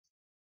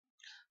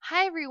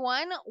Hi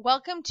everyone,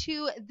 welcome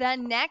to the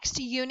next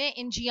unit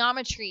in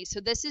geometry. So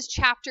this is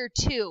chapter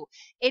 2.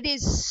 It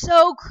is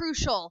so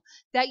crucial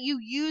that you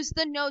use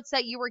the notes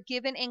that you were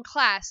given in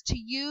class, to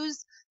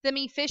use them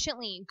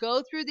efficiently.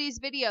 Go through these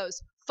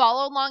videos,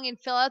 follow along and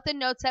fill out the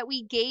notes that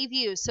we gave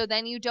you so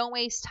then you don't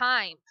waste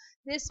time.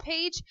 This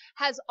page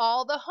has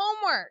all the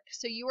homework.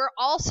 So you were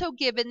also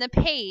given the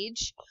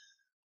page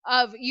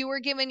you were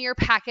given your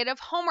packet of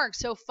homework,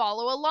 so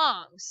follow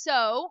along.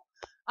 So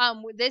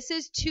this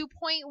is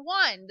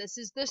 2.1. This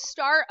is the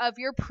start of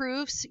your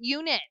proofs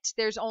unit.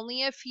 There's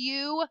only a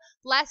few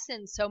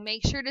lessons, so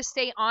make sure to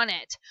stay on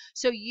it.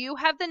 So you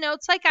have the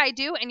notes like I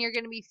do, and you're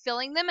going to be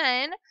filling them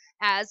in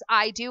as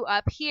I do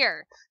up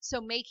here.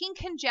 So making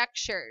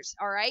conjectures,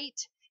 all right?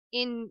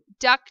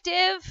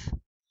 Inductive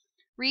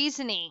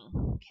reasoning,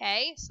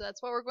 okay? So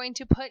that's what we're going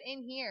to put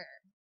in here.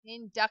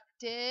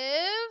 Inductive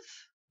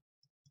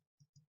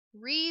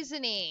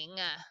reasoning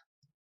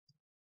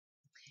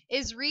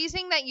is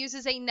reasoning that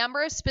uses a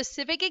number of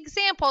specific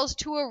examples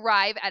to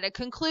arrive at a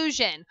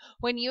conclusion.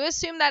 When you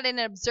assume that an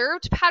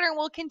observed pattern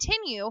will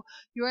continue,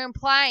 you're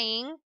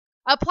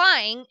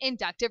applying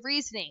inductive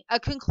reasoning. A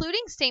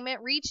concluding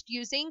statement reached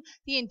using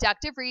the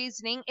inductive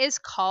reasoning is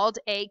called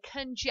a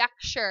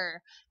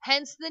conjecture,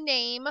 hence the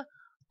name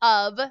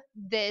of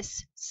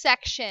this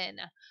section.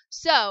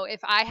 So if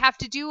I have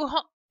to do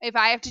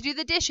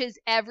the dishes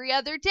every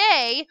other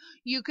day,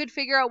 you could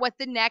figure out what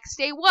the next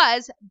day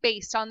was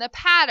based on the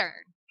pattern.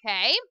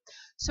 Okay,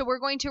 so we're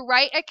going to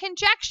write a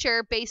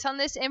conjecture based on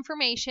this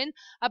information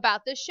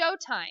about the show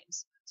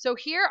times. So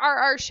here are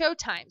our show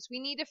times. We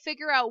need to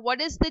figure out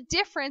what is the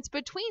difference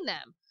between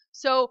them.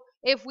 So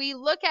if we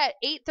look at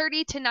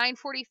 8:30 to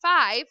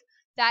 9:45,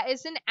 that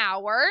is an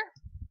hour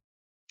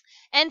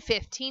and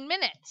 15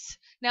 minutes.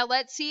 Now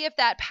let's see if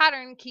that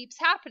pattern keeps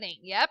happening.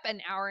 Yep,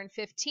 an hour and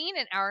 15,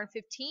 an hour and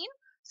 15.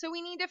 So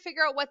we need to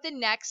figure out what the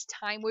next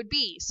time would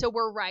be. So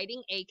we're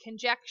writing a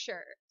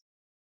conjecture.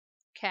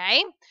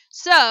 Okay,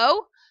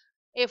 so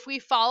if we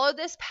follow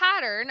this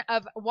pattern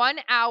of 1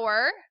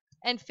 hour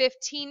and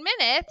 15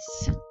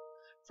 minutes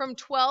from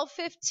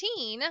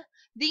 12:15,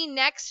 the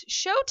next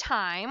show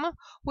time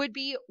would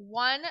be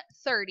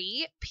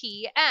 1:30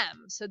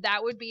 p.m. So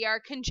that would be our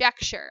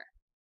conjecture.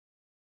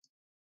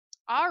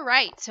 All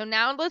right, so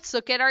now let's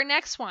look at our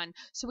next one.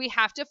 So we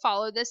have to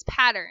follow this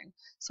pattern.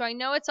 So I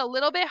know it's a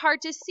little bit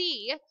hard to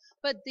see,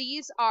 but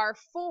these are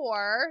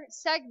 4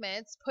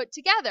 segments put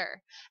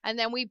together. And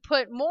then we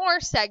put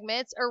more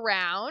segments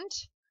around,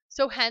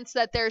 so hence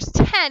that there's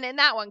 10 in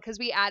that one because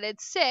we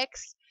added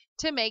 6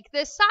 to make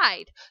this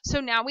side. So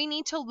now we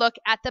need to look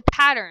at the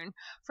pattern.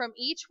 From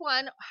each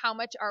one, how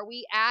much are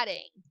we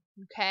adding?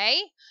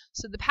 Okay,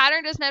 so the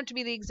pattern doesn't have to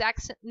be the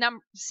exact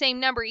same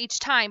number each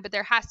time, but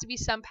there has to be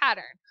some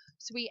pattern.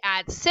 So we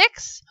add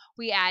 6,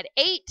 we add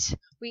 8,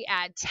 we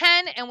add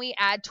 10, and we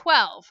add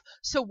 12.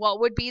 So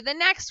what would be the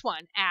next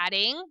one?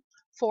 Adding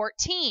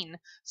 14.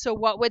 So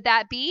what would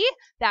that be?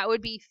 That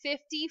would be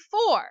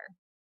 54.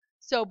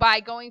 So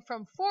by going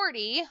from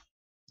 40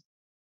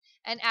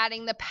 and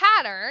adding the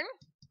pattern,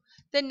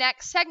 the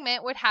next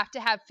segment would have to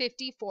have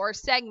 54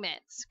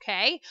 segments.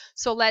 Okay,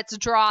 so let's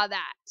draw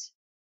that.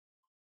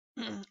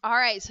 All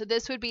right, so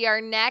this would be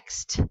our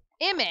next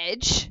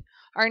image,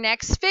 our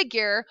next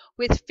figure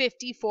with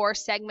 54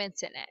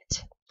 segments in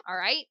it. All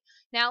right,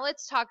 now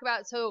let's talk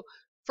about, so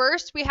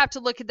first we have to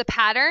look at the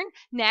pattern.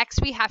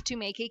 Next, we have to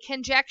make a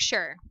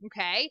conjecture.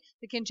 Okay,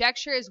 the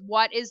conjecture is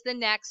what is the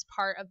next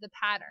part of the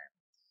pattern.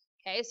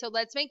 Okay, so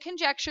let's make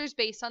conjectures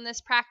based on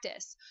this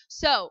practice.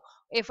 So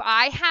if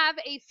I have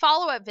a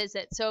follow-up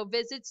visit, so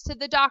visits to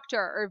the doctor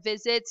or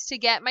visits to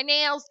get my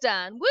nails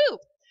done, woo!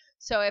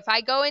 So if I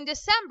go in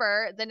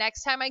December, the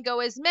next time I go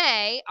is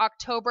May,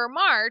 October,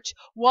 March,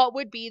 what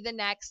would be the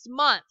next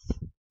month?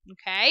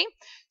 Okay,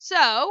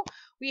 so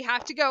we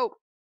have to go,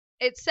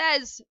 it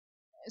says,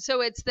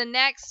 so it's the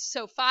next,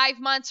 so 5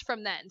 months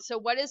from then. So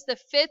what is the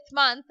 5th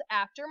month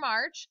after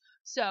March?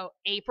 So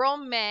April,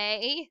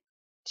 May,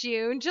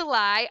 June,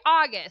 July,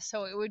 August.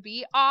 So it would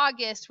be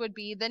August would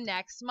be the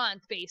next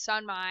month based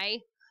on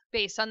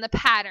the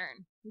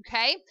pattern.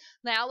 Okay,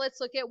 now let's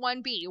look at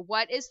 1B.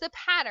 What is the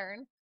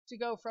pattern to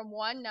go from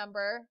one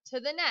number to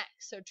the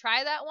next? So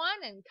try that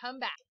one and come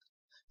back.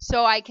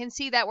 So I can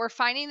see that we're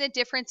finding the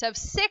difference of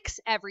 6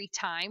 every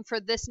time for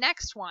this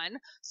next one.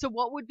 So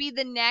what would be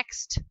the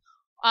next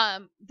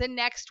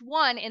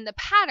one in the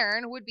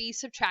pattern would be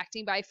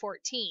subtracting by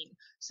 14.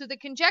 So the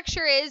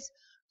conjecture is,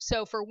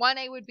 so for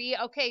 1A would be,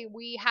 okay,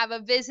 we have a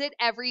visit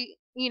every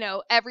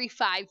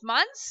 5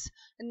 months,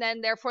 and then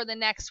therefore the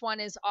next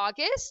one is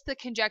August. The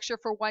conjecture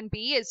for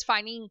 1B is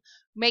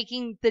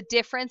making the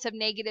difference of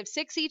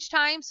 -6 each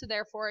time, so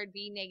therefore it'd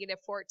be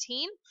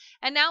 -14.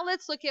 And now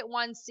let's look at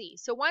 1C.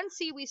 So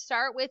 1C, we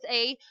start with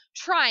a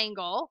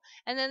triangle,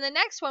 and then the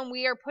next one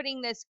we are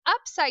putting this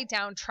upside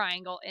down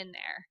triangle in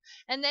there.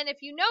 And then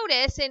if you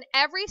notice, in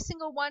every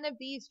single one of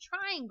these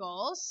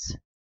triangles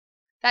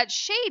that's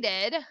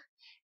shaded,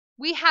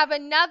 we have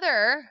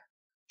another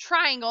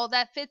triangle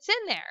that fits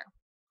in there.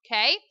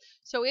 Okay,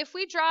 so if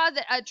we draw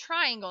a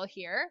triangle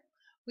here,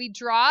 we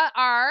draw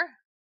our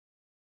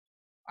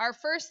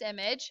first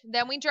image,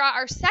 then we draw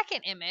our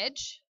second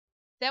image,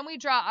 then we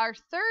draw our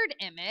third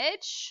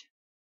image.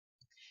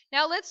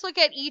 Now let's look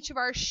at each of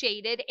our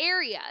shaded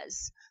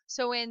areas.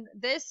 So in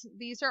this,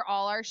 these are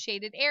all our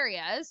shaded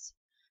areas.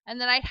 And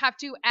then I'd have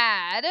to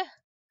add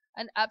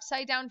an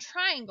upside down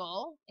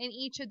triangle in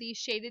each of these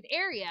shaded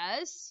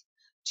areas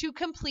to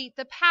complete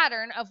the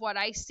pattern of what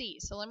I see.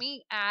 So let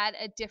me add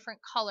a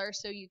different color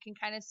so you can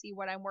kind of see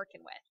what I'm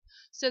working with.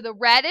 So the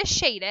red is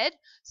shaded.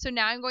 So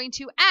now I'm going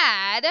to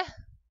add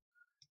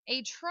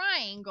a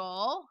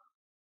triangle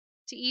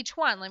to each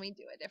one. Let me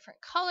do a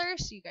different color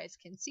so you guys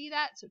can see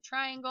that. So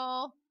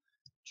triangle,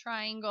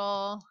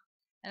 triangle,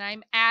 and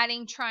I'm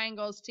adding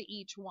triangles to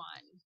each one.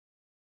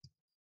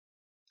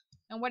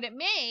 And what it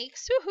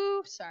makes,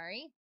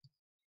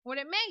 what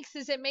it makes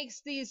is it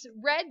makes these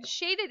red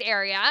shaded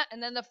area,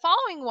 and then the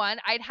following one,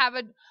 I'd have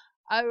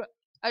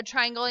a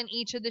triangle in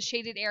each of the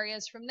shaded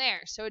areas from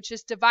there. So it's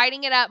just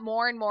dividing it up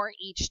more and more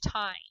each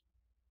time.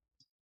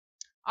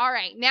 All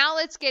right, now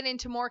let's get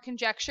into more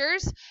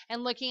conjectures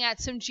and looking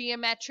at some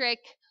geometric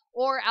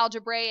or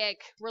algebraic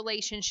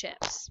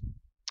relationships.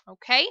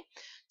 Okay,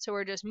 so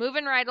we're just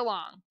moving right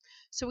along.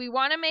 So we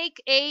want to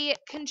make a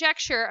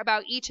conjecture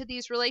about each of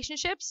these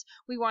relationships.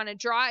 We want to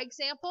draw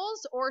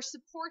examples or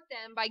support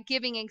them by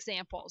giving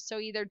examples. So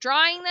either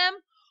drawing them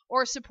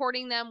or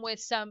supporting them with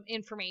some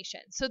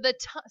information. So the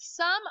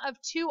sum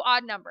of two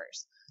odd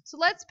numbers. So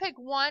let's pick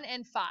 1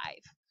 and 5,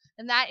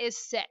 and that is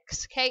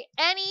 6. Okay,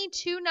 any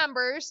two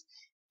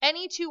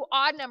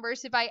odd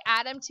numbers, if I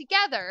add them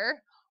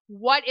together,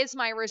 what is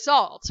my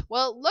result?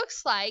 Well, it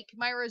looks like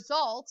my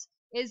result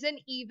is an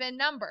even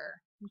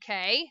number.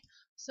 Okay,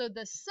 so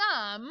the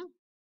sum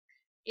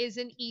is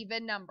an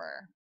even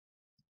number.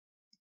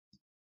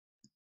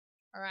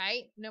 All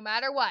right, no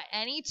matter what,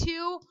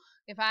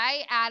 if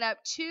I add up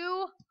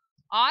two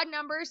odd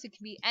numbers, it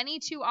can be any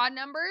two odd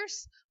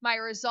numbers, my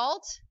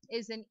result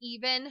is an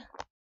even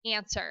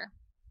answer.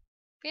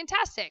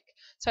 Fantastic.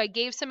 So I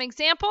gave some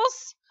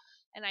examples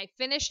and I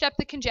finished up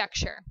the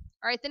conjecture.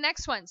 All right, the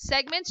next one,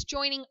 segments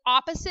joining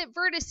opposite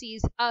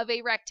vertices of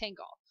a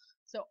rectangle.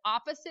 So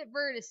opposite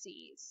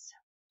vertices,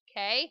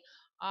 okay,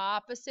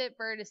 opposite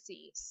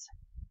vertices.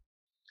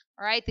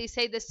 All right, they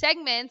say the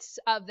segments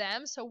of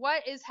them. So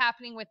what is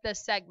happening with the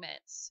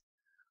segments?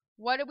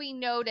 What do we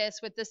notice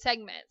with the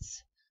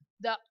segments?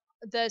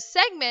 The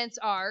segments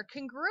are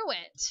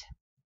congruent.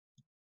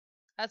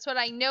 That's what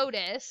I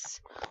notice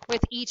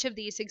with each of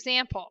these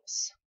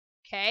examples.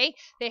 Okay,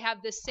 they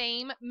have the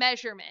same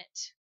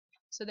measurement.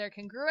 So they're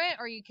congruent,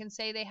 or you can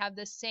say they have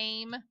the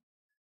same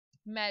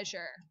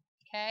measure.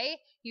 Okay,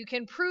 you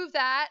can prove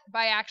that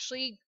by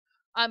actually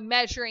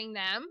measuring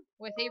them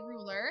with a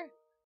ruler.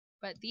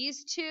 But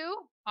these two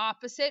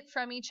opposite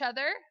from each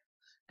other,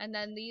 and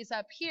then these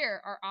up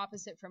here are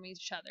opposite from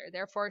each other.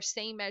 Therefore,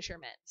 same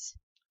measurements.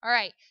 All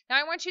right, now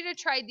I want you to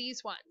try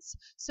these ones.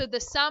 So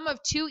the sum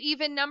of two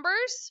even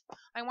numbers,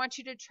 I want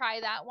you to try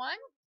that one.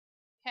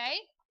 Okay,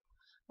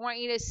 I want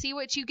you to see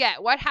what you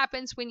get. What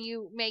happens when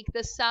you make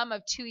the sum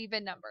of two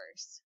even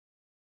numbers?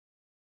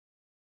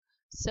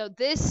 So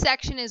this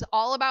section is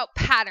all about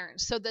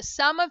patterns. So the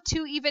sum of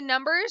two even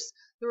numbers,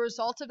 the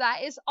result of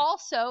that is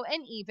also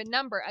an even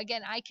number.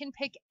 Again, I can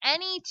pick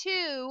any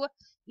two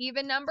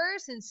even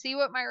numbers and see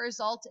what my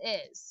result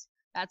is.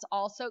 That's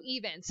also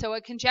even. So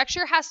a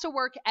conjecture has to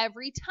work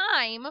every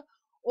time,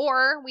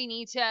 or we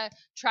need to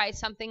try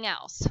something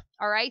else.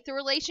 All right, the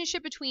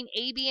relationship between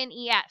AB and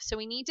EF. So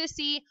we need to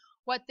see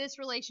what this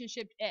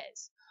relationship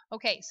is.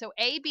 Okay, so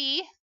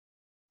AB,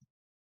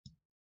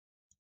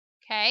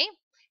 okay,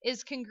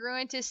 is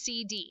congruent to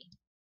CD.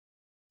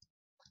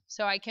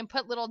 So I can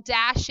put little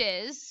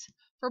dashes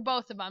for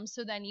both of them,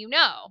 so then you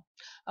know.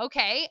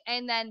 Okay,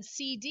 and then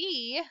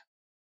CD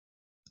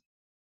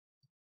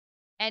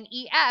and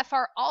EF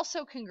are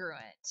also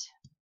congruent.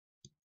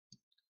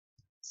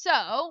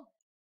 So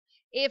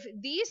if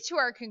these two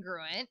are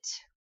congruent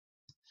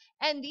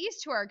and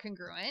these two are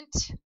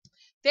congruent,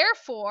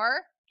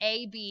 therefore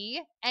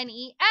AB and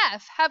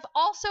EF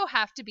also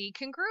have to be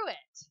congruent.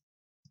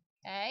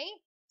 Okay,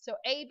 so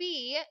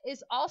AB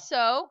is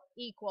also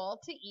equal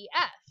to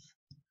EF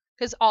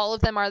because all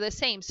of them are the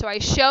same. So I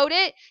showed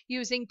it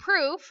using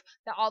proof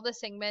that all the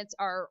segments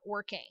are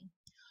working.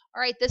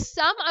 All right, the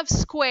sum of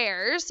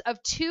squares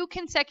of two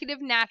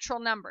consecutive natural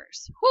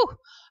numbers. Whew.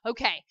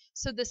 Okay,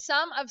 so the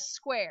sum of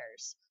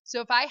squares.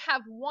 So if I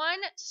have 1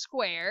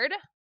 squared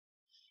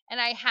and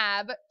I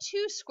have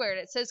 2 squared,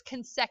 it says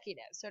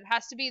consecutive. So it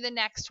has to be the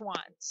next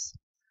ones.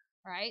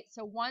 All right,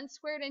 so 1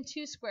 squared and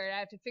 2 squared, I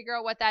have to figure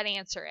out what that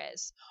answer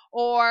is.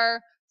 Or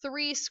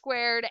 3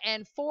 squared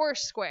and 4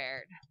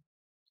 squared.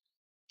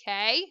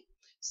 Okay,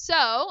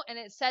 so, and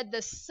it said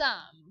the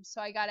sum,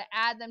 so I got to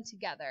add them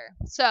together.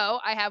 So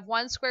I have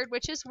 1 squared,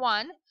 which is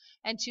 1,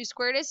 and 2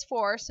 squared is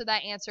 4, so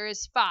that answer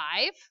is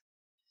 5.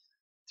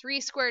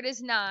 3 squared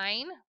is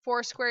 9,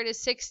 4 squared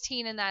is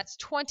 16, and that's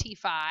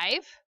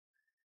 25.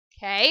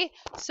 Okay,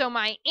 so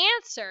my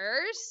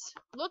answers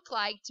look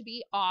like to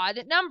be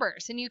odd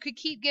numbers, and you could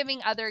keep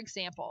giving other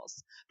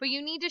examples, but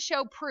you need to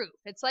show proof.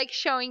 It's like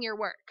showing your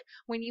work.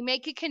 When you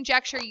make a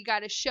conjecture, you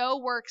got to show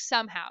work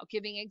somehow,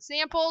 giving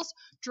examples,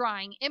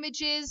 drawing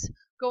images,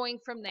 going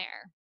from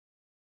there.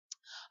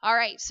 All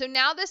right, so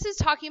now this is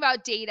talking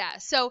about data.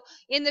 So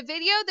in the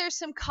video, there's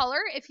some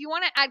color. If you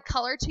want to add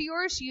color to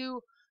yours,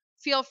 you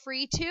feel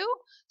free to.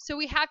 So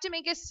we have to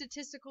make a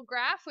statistical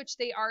graph, which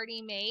they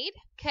already made,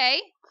 okay?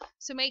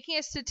 So making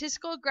a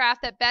statistical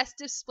graph that best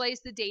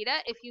displays the data.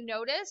 If you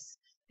notice,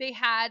 they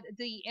had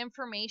the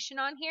information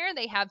on here.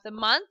 They have the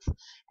month,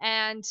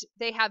 and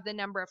they have the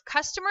number of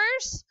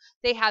customers.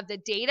 They have the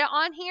data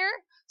on here.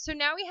 So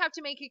now we have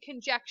to make a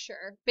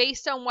conjecture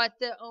based on what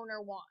the owner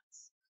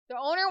wants. The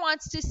owner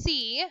wants to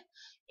see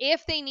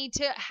if they need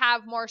to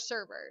have more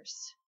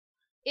servers.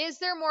 Is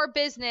there more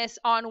business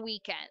on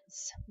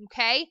weekends?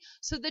 Okay,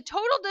 so the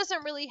total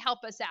doesn't really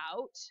help us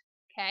out.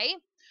 Okay,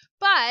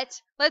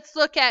 but let's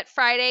look at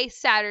Friday,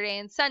 Saturday,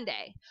 and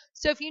Sunday.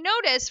 So if you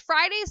notice,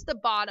 Friday's the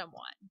bottom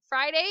one.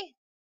 Friday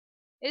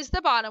is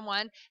the bottom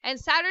one, and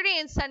Saturday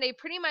and Sunday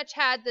pretty much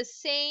had the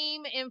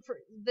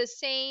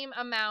same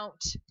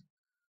amount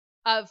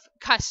of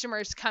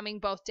customers coming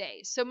both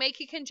days. So make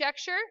a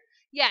conjecture.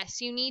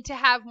 Yes, you need to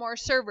have more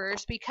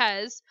servers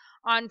because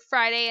on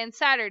Friday and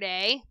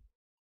Saturday,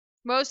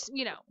 most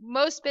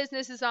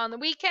business is on the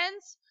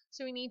weekends,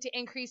 so we need to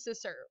increase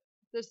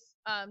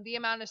the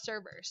amount of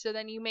servers. So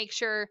then you make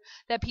sure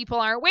that people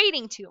aren't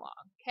waiting too long.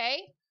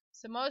 Okay,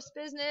 so most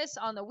business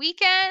on the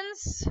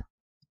weekends,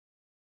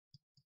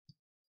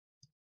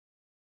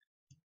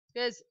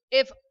 because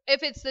if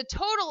it's the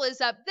total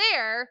is up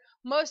there,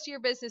 most of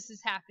your business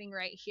is happening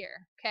right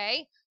here.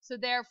 Okay, so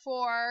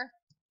therefore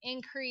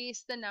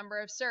increase the number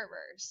of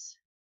servers.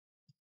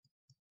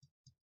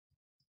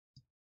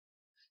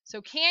 So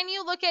can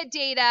you look at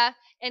data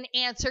and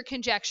answer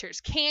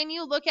conjectures? Can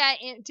you look at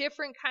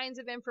different kinds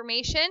of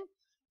information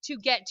to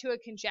get to a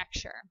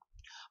conjecture?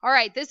 All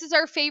right, this is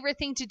our favorite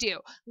thing to do.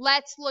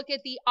 Let's look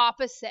at the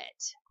opposite.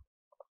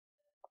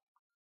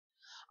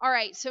 All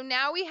right, so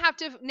now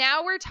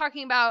we're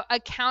talking about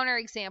a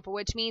counterexample,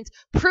 which means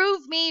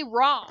prove me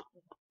wrong.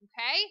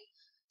 Okay?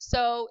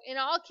 So in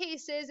all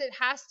cases, it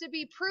has to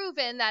be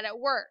proven that it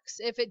works.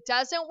 If it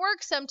doesn't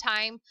work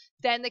sometime,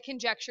 then the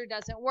conjecture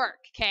doesn't work,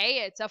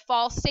 okay? It's a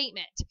false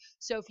statement.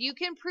 So if you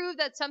can prove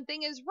that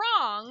something is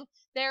wrong,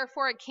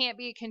 therefore it can't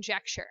be a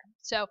conjecture.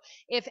 So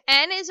if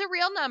n is a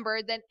real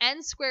number, then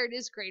n squared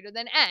is greater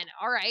than n.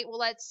 All right, well,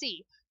 let's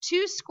see.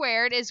 2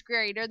 squared is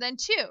greater than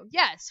 2.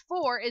 Yes,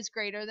 4 is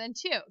greater than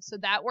 2. So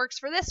that works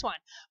for this one.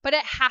 But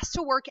it has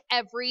to work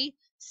every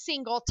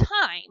single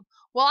time.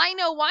 Well, I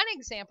know one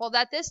example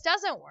that this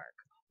doesn't work.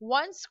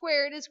 1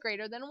 squared is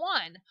greater than 1.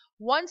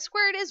 1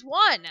 squared is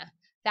 1.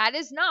 That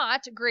is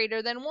not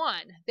greater than 1.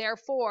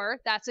 Therefore,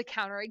 that's a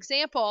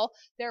counterexample.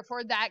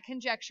 Therefore, that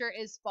conjecture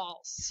is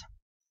false.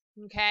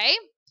 Okay?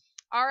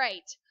 All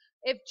right.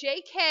 If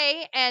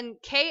JK and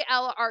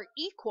KL are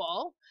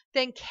equal,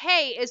 then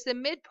K is the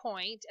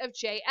midpoint of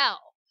JL.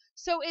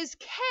 So is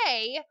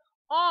K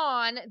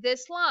on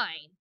this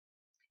line?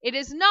 It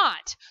is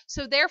not.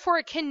 So therefore,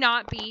 it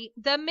cannot be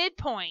the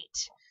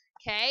midpoint.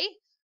 Okay?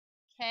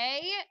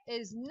 K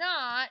is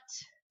not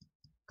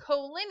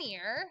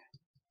collinear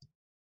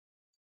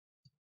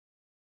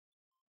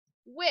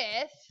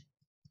with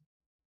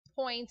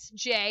points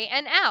J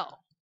and L.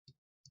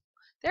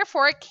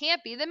 Therefore, it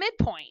can't be the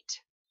midpoint.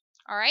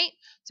 All right,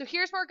 so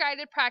here's more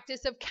guided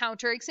practice of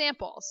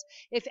counterexamples.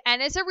 If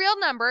n is a real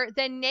number,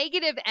 then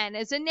negative n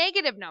is a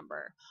negative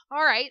number.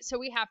 All right, so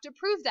we have to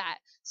prove that.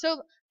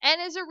 So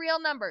n is a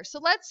real number. So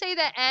let's say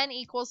that n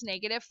equals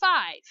negative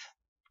 5.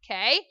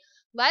 Okay,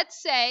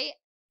 let's say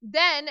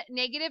then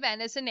negative n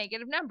is a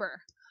negative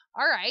number.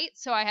 All right,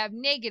 so I have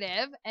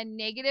negative, and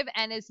negative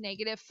n is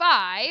negative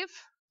 5.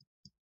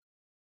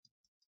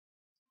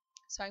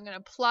 So I'm going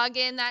to plug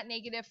in that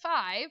negative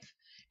 5.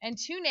 And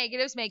 2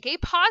 negatives make a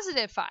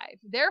positive 5.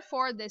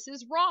 Therefore, this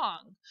is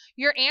wrong.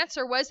 Your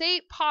answer was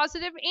a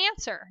positive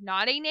answer,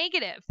 not a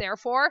negative.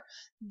 Therefore,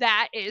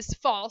 that is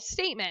false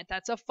statement.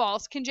 That's a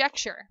false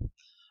conjecture.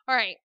 All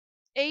right.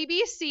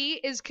 ABC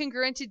is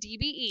congruent to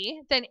DBE.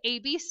 Then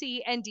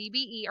ABC and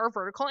DBE are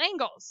vertical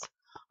angles.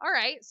 All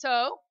right.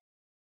 So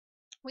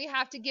we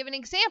have to give an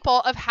example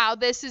of how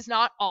this is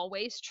not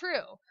always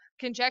true.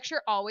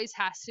 Conjecture always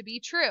has to be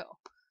true.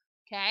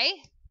 Okay.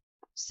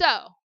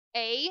 So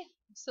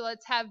So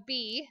let's have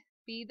B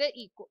be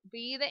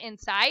the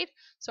inside.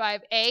 So I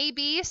have A,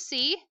 B,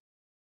 C.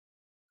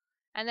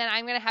 And then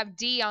I'm going to have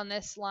D on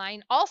this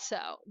line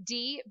also.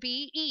 D,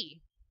 B,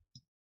 E.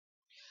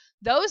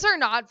 Those are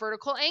not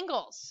vertical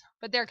angles,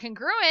 but they're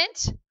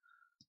congruent.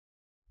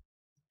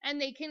 And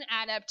they can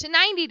add up to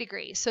 90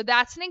 degrees. So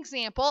that's an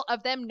example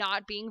of them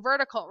not being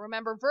vertical.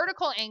 Remember,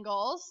 vertical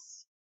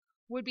angles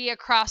would be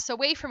across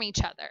away from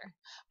each other.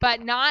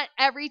 But not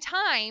every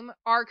time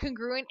are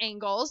congruent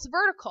angles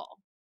vertical.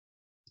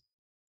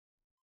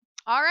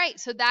 All right,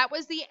 so that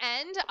was the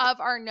end of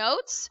our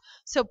notes.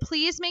 So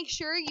please make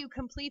sure you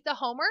complete the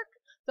homework.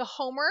 The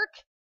homework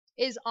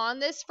is on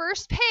this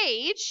first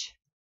page.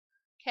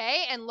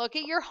 Okay, and look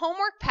at your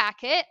homework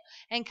packet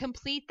and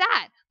complete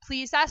that.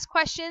 Please ask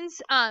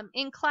questions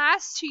in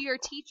class to your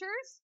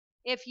teachers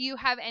if you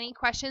have any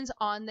questions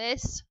on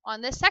this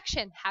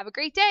section. Have a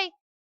great day.